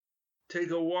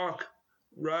take a walk,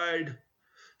 ride,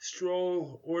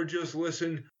 stroll, or just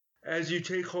listen as you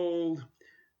take hold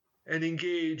and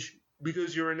engage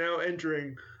because you are now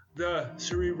entering the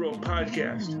Cerebral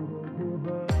Podcast.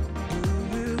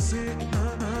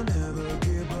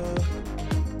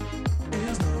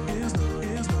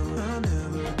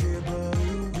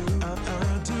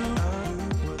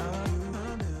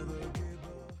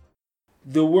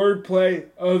 The wordplay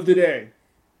of the day.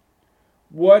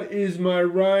 What is my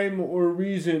rhyme or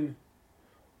reason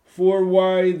for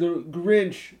why the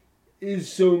Grinch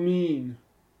is so mean?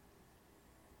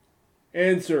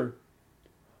 Answer.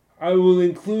 I will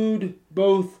include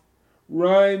both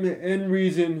rhyme and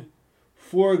reason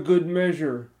for good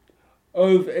measure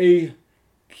of a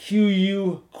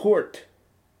QU court.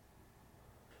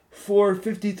 For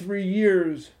 53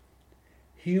 years,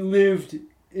 he lived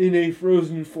in a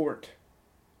frozen fort.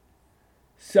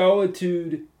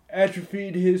 Solitude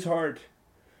atrophied his heart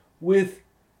with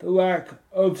the lack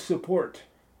of support.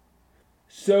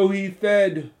 So he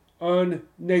fed on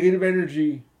negative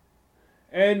energy,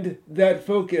 and that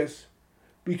focus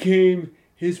became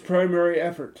his primary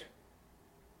effort.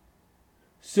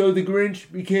 So the Grinch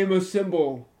became a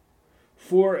symbol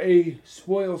for a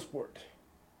spoilsport.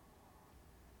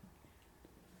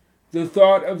 The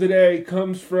thought of the day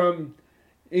comes from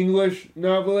English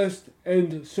novelist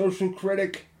and social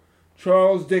critic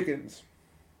Charles Dickens.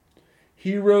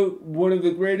 He wrote one of the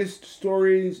greatest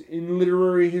stories in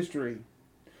literary history,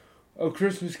 A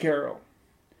Christmas Carol,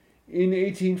 in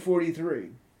 1843.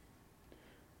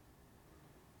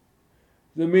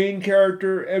 The main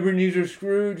character, Ebenezer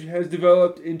Scrooge, has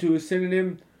developed into a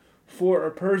synonym for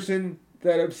a person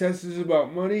that obsesses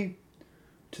about money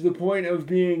to the point of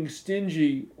being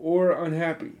stingy or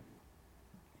unhappy.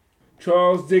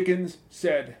 Charles Dickens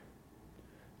said,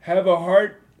 "Have a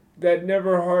heart that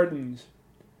never hardens,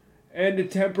 and a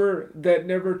temper that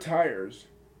never tires,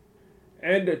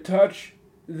 and a touch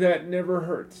that never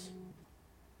hurts."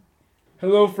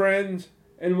 Hello, friends,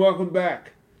 and welcome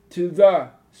back to the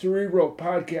Cerebral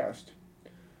Podcast.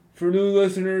 For new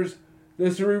listeners, the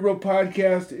Cerebral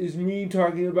Podcast is me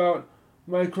talking about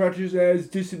my crutches as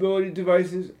disability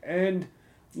devices and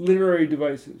literary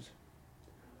devices.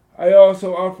 I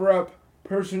also offer up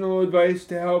personal advice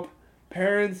to help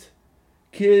parents,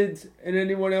 kids, and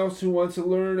anyone else who wants to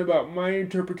learn about my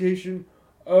interpretation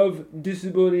of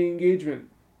disability engagement.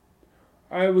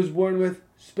 I was born with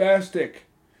spastic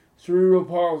cerebral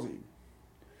palsy.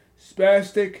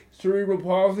 Spastic cerebral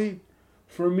palsy,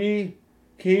 for me,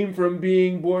 came from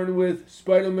being born with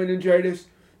spinal meningitis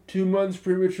 2 months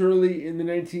prematurely in the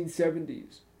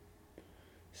 1970s.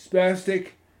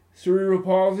 Spastic cerebral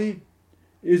palsy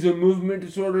is a movement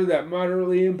disorder that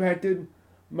moderately impacted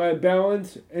my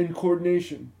balance and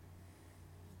coordination.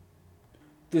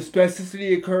 The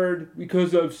spasticity occurred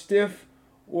because of stiff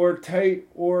or tight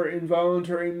or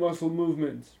involuntary muscle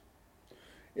movements.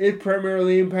 It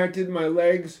primarily impacted my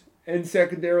legs and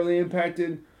secondarily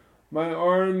impacted my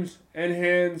arms and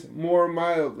hands more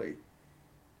mildly.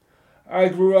 I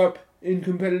grew up in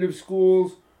competitive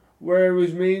schools where I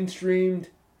was mainstreamed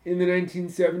in the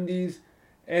 1970s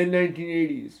and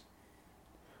 1980s.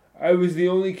 I was the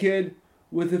only kid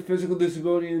with a physical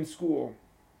disability in school.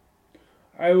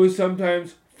 I was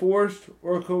sometimes forced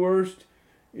or coerced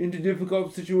into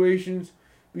difficult situations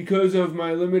because of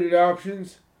my limited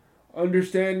options,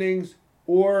 understandings,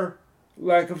 or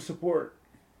lack of support.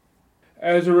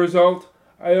 As a result,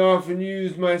 I often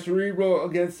used my cerebral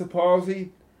against the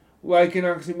palsy like an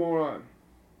oxymoron.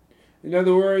 In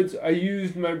other words, I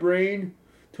used my brain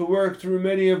to work through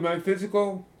many of my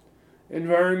physical,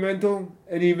 environmental,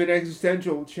 and even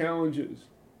existential challenges.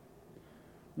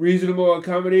 Reasonable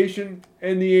accommodation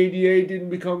and the ADA didn't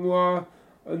become law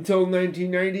until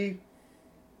 1990,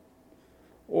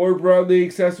 or broadly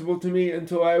accessible to me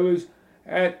until I was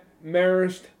at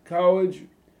Marist College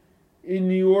in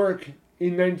New York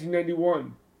in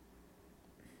 1991.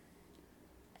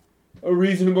 A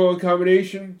reasonable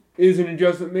accommodation is an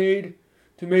adjustment made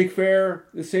to make fair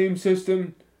the same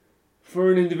system for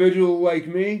an individual like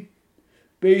me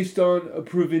based on a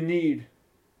proven need.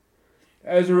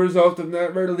 As a result of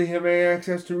not readily having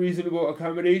access to reasonable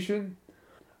accommodation,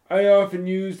 I often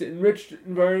used enriched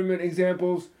environment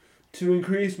examples to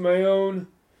increase my own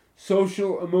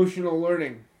social emotional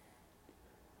learning.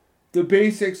 The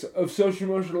basics of social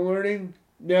emotional learning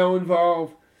now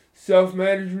involve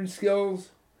self-management skills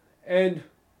and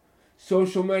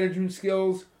social management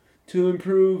skills to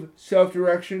improve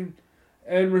self-direction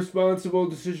and responsible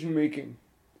decision-making.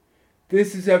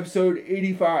 This is episode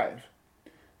 85.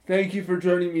 Thank you for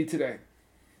joining me today.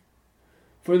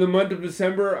 For the month of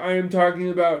December, I am talking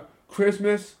about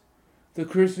Christmas, the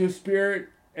Christmas spirit,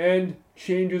 and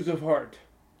changes of heart.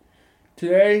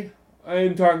 Today, I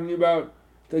am talking about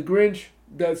The Grinch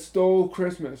That Stole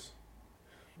Christmas.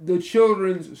 The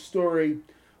children's story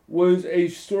was a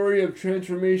story of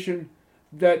transformation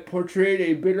that portrayed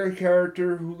a bitter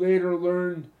character who later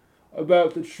learned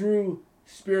about the true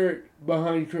spirit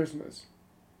behind Christmas.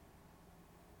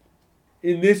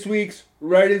 In this week's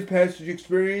Rite of Passage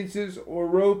Experiences, or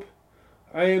ROPE,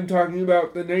 I am talking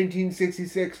about the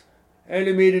 1966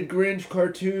 animated Grinch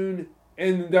cartoon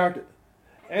and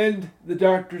the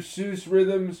Dr. Seuss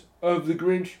rhythms of the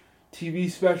Grinch TV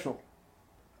special.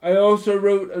 I also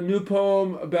wrote a new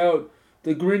poem about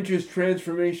the Grinch's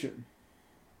transformation.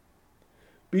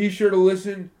 Be sure to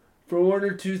listen for one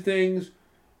or two things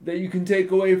that you can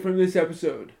take away from this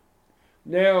episode.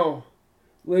 Now,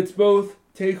 let's both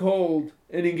take hold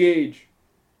and engage.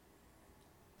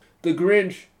 The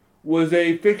Grinch was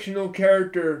a fictional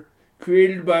character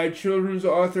created by children's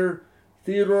author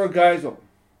Theodore Geisel.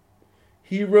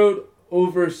 He wrote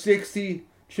over 60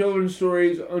 children's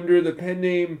stories under the pen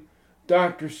name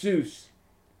Dr. Seuss.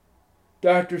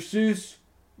 Dr. Seuss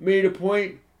made a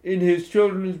point in his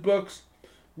children's books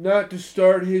not to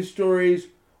start his stories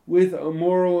with a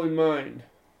moral in mind.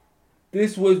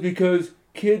 This was because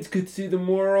kids could see the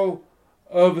moral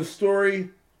of a story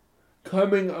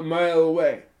coming a mile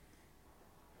away.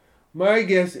 My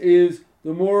guess is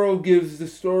the moral gives the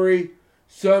story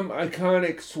some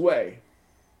iconic sway.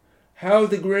 How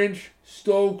the Grinch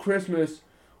Stole Christmas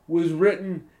was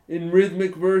written in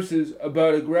rhythmic verses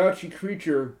about a grouchy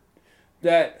creature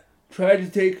that tried to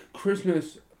take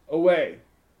Christmas away.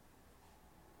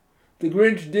 The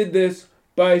Grinch did this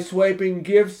by swiping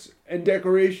gifts and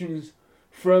decorations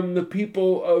from the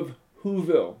people of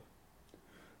Whoville.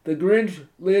 The Grinch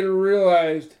later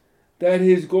realized that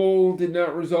his goal did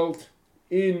not result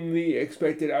in the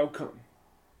expected outcome.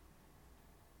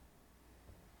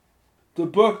 The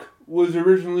book was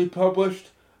originally published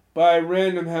by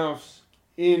Random House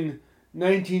in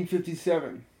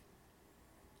 1957.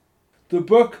 The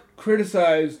book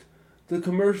criticized the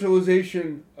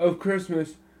commercialization of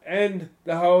Christmas and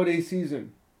the holiday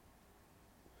season.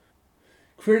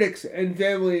 Critics and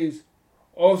families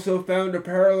also found a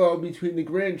parallel between the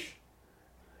Grinch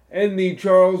and the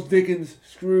Charles Dickens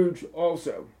Scrooge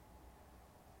also.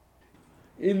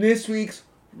 In this week's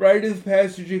Rite of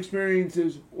Passage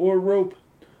Experiences, or ROPE,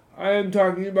 I am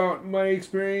talking about my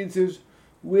experiences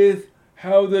with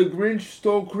How the Grinch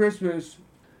Stole Christmas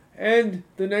and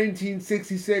the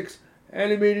 1966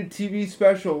 animated TV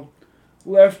special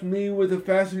left me with a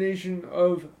fascination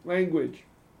of language.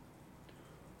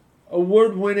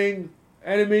 Award-winning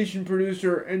animation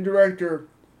producer and director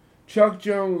Chuck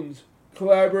Jones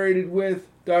collaborated with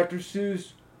Dr.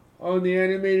 Seuss on the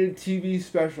animated TV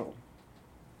special.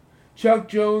 Chuck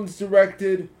Jones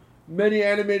directed many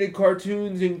animated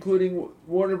cartoons, including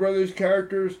Warner Brothers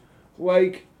characters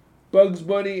like Bugs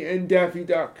Bunny and Daffy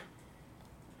Duck.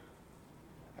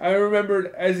 I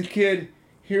remembered as a kid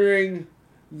hearing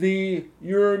the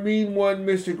 "You're a Mean One,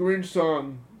 Mr. Grinch"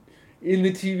 song in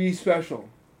the TV special.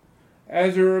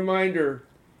 As a reminder,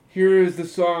 here is the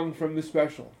song from the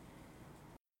special.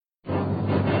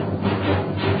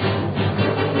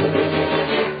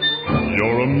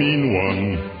 You're a mean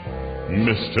one,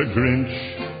 Mr. Grinch.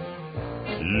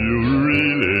 You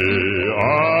really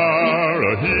are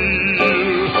a heel.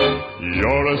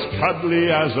 You're as cuddly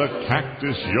as a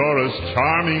cactus, you're as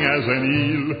charming as an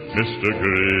eel, Mr.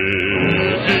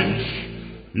 Grinch.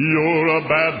 You're a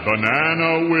bad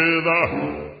banana with a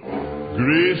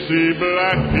greasy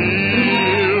black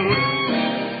peel.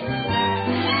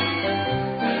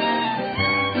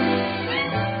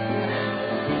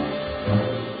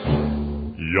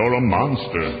 You're a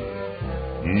monster,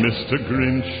 Mr.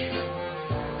 Grinch.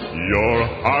 Your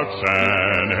heart's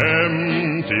an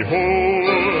empty hole.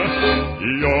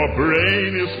 Your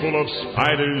brain is full of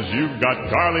spiders. You've got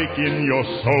garlic in your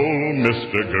soul,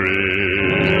 Mr.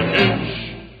 Grinch.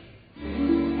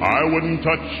 I wouldn't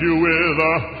touch you with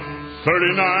a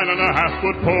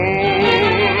 39.5-foot pole.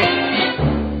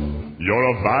 You're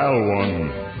a vile one,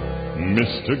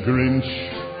 Mr. Grinch.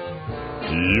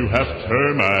 You have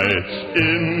termites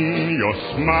in your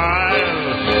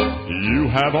smile. You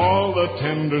have all the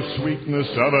tender sweetness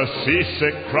of a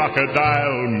seasick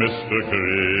crocodile, Mr.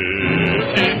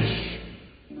 Grinch.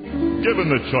 Given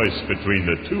the choice between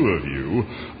the two of you,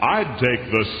 I'd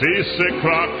take the seasick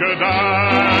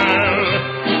crocodile.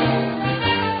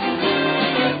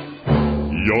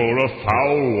 You're a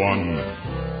foul one,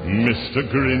 Mr.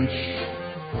 Grinch.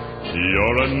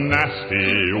 You're a nasty,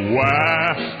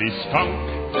 wasty skunk.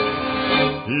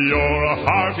 Your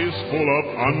heart is full of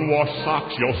unwashed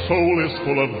socks, your soul is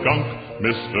full of gunk,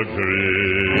 Mr.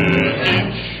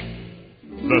 Grinch.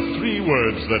 The three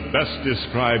words that best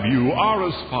describe you are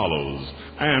as follows,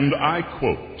 and I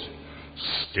quote,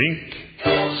 stink,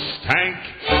 stank,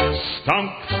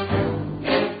 stunk.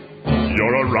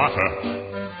 You're a rotter,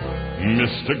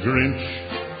 Mr. Grinch.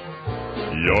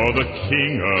 You're the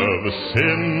king of the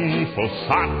sinful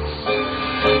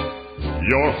socks.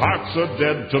 Your heart's a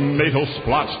dead tomato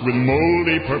splotched with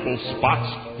moldy purple spots,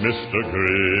 Mr.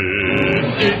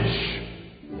 Grinch.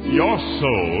 Your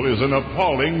soul is an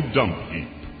appalling dump heap,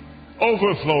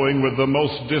 overflowing with the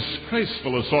most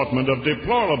disgraceful assortment of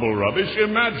deplorable rubbish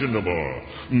imaginable,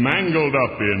 mangled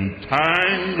up in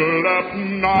tangled up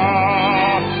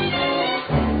knots.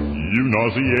 You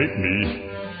nauseate me,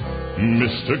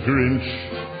 Mr. Grinch,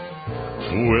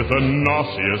 with a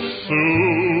nauseous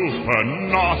super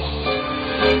nos.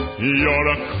 You're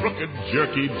a crooked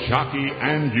jerky jockey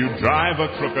and you drive a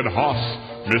crooked hoss,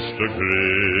 Mr.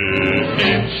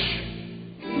 Grinch.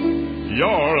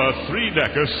 You're a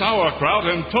three-decker sauerkraut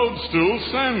and toadstool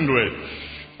sandwich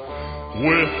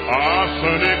with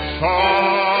arsenic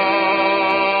sauce.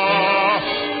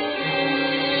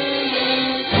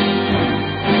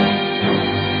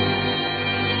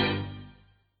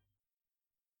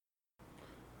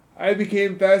 I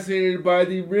became fascinated by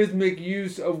the rhythmic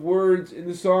use of words in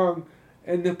the song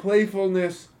and the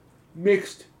playfulness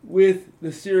mixed with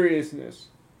the seriousness.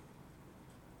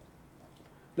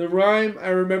 The rhyme I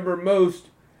remember most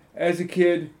as a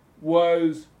kid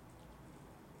was,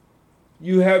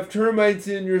 you have termites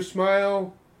in your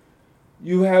smile,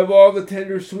 you have all the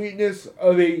tender sweetness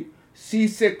of a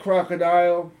seasick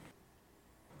crocodile.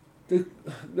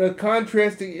 The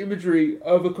contrasting imagery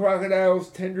of a crocodile's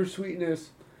tender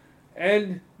sweetness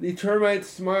and the termite's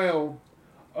smile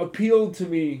appealed to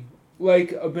me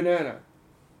like a banana.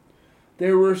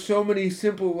 There were so many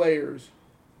simple layers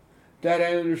that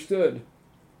I understood.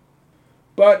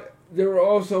 But there were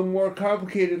also more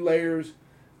complicated layers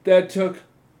that took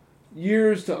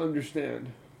years to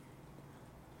understand.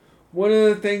 One of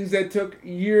the things that took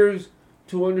years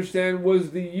to understand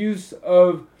was the use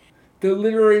of the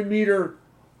literary meter.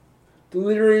 The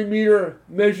literary meter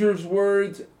measures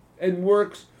words and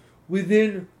works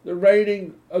within the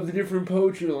writing of the different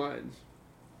poetry lines.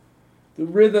 The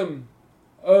rhythm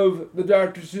of the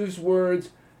Dr. Seuss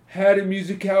words had a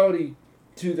musicality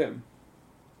to them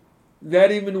that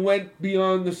even went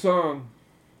beyond the song.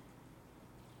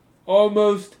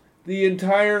 Almost the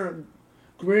entire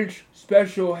Grinch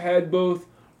special had both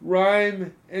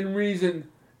rhyme and reason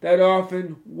that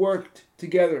often worked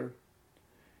together.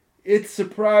 It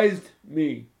surprised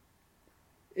me.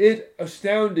 It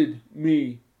astounded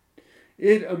me.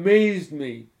 It amazed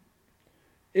me.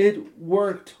 It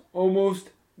worked almost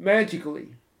magically.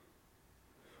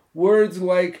 Words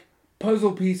like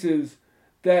puzzle pieces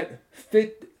that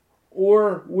fit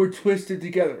or were twisted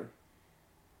together.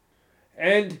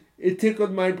 And it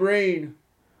tickled my brain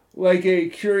like a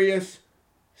curious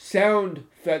sound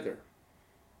feather.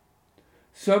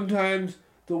 Sometimes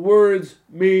the words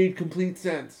made complete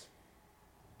sense.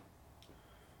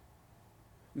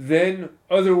 Then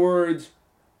other words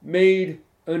made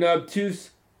an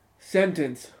obtuse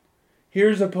sentence.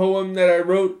 Here's a poem that I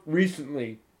wrote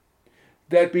recently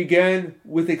that began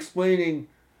with explaining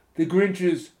the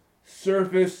Grinch's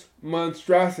surface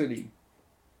monstrosity.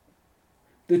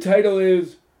 The title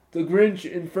is The Grinch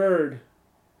Inferred,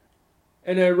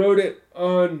 and I wrote it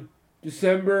on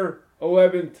December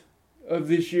 11th of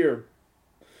this year,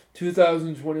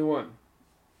 2021.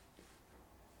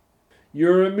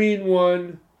 You're a mean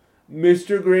one,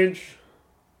 Mr. Grinch.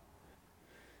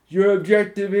 Your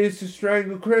objective is to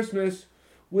strangle Christmas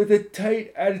with a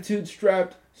tight attitude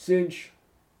strapped cinch.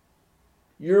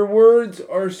 Your words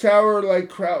are sour like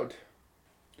kraut.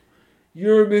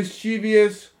 Your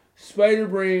mischievous spider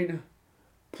brain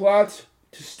plots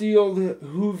to steal the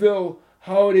Whoville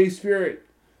holiday spirit,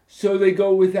 so they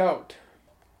go without.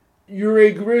 You're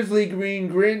a grizzly green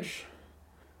Grinch,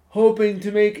 hoping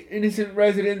to make innocent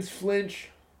residents flinch.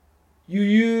 You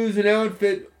use an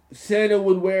outfit Santa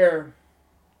would wear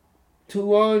to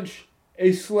launch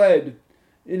a sled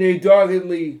in a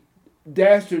doggedly,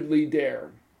 dastardly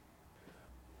dare.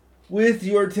 With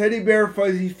your teddy bear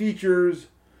fuzzy features,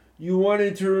 you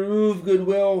wanted to remove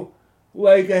goodwill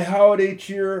like a holiday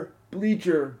cheer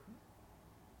bleacher.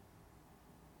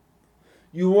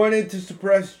 You wanted to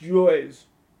suppress joys.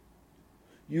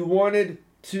 You wanted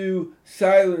to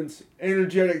silence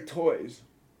energetic toys.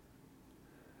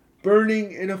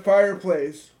 Burning in a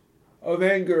fireplace of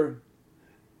anger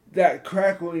that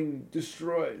crackling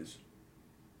destroys.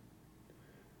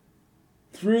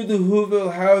 Through the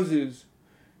Whoville houses,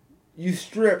 you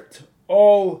stripped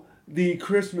all the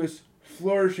Christmas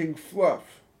flourishing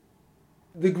fluff.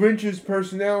 The Grinch's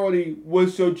personality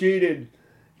was so jaded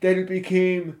that it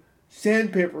became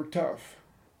sandpaper tough.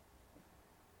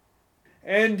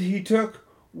 And he took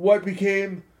what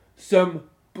became some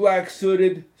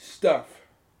black-sooted stuff.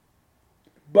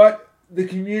 But the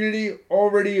community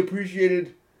already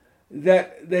appreciated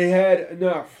that they had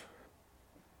enough.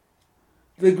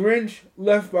 The Grinch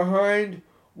left behind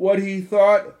what he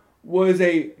thought was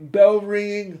a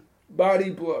bell-ringing body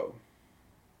blow.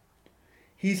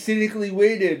 He cynically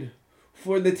waited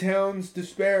for the town's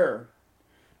despair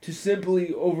to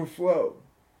simply overflow.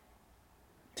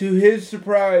 To his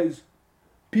surprise,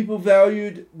 people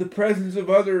valued the presence of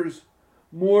others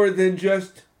more than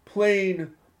just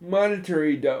plain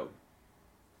monetary dough.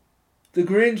 The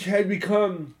Grinch had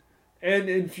become an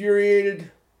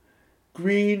infuriated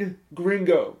green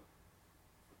gringo.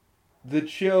 The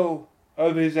chill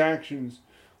of his actions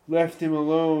left him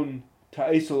alone to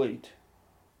isolate.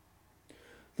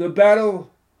 The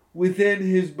battle within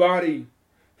his body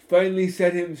finally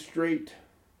set him straight.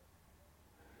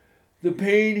 The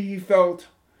pain he felt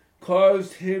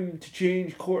caused him to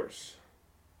change course.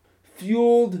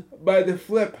 Fueled by the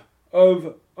flip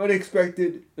of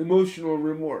unexpected emotional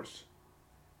remorse,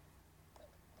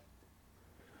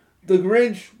 the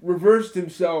Grinch reversed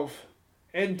himself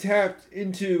and tapped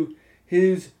into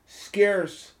his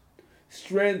scarce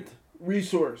strength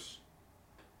resource.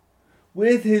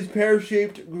 With his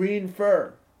pear-shaped green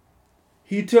fur,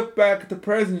 he took back the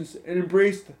presents and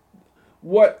embraced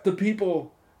what the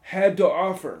people had to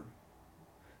offer.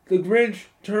 The Grinch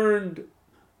turned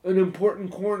an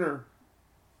important corner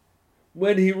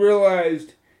when he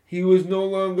realized he was no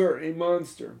longer a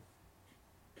monster.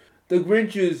 The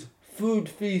Grinch's food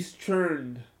feast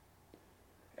churned,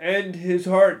 and his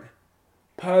heart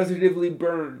positively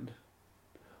burned.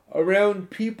 Around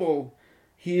people,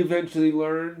 he eventually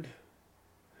learned,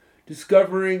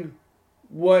 discovering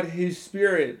what his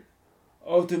spirit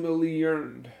ultimately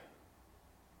yearned.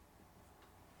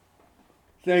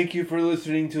 Thank you for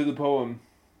listening to the poem.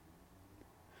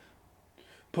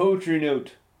 Poetry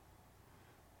note.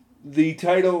 The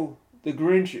title, The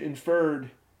Grinch Inferred.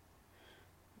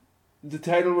 The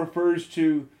title refers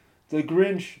to the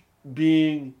Grinch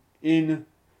being in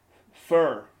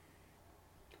fur,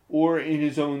 or in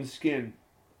his own skin.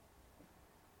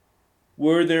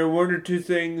 Were there one or two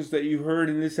things that you heard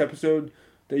in this episode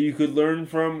that you could learn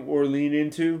from or lean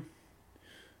into?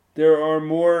 There are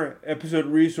more episode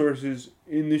resources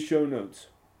in the show notes.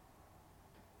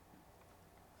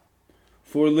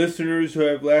 For listeners who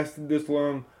have lasted this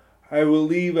long, I will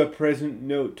leave a present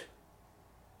note.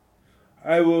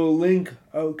 I will link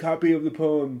a copy of the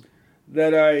poem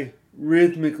that I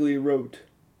rhythmically wrote.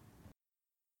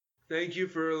 Thank you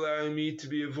for allowing me to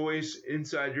be a voice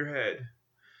inside your head.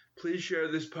 Please share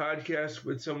this podcast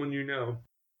with someone you know.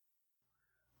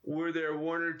 Were there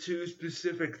one or two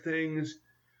specific things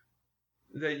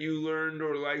that you learned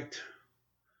or liked?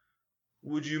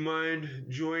 Would you mind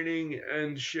joining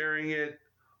and sharing it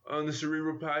on the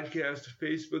Cerebral Podcast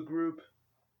Facebook group?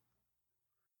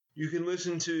 You can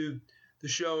listen to the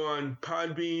show on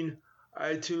Podbean,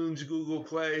 iTunes, Google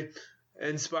Play,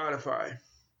 and Spotify,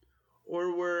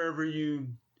 or wherever you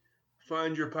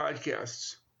find your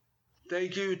podcasts.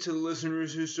 Thank you to the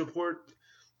listeners who support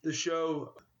the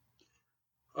show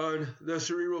on the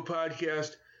Cerebral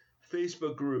Podcast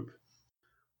Facebook group.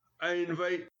 I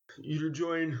invite you to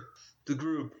join the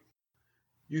group.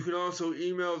 You can also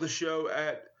email the show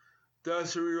at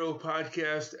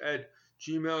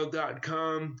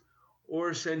thecerebralpodcast@gmail.com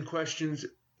or send questions,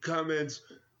 comments,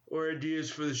 or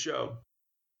ideas for the show.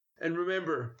 And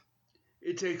remember,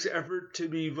 it takes effort to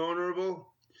be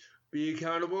vulnerable, be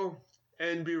accountable,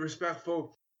 and be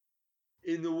respectful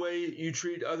in the way you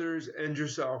treat others and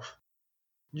yourself.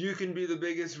 You can be the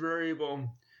biggest variable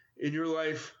in your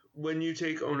life when you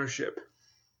take ownership.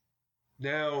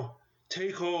 Now,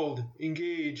 take hold,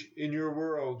 engage in your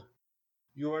world.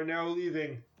 You are now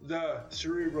leaving the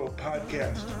Cerebral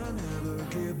Podcast.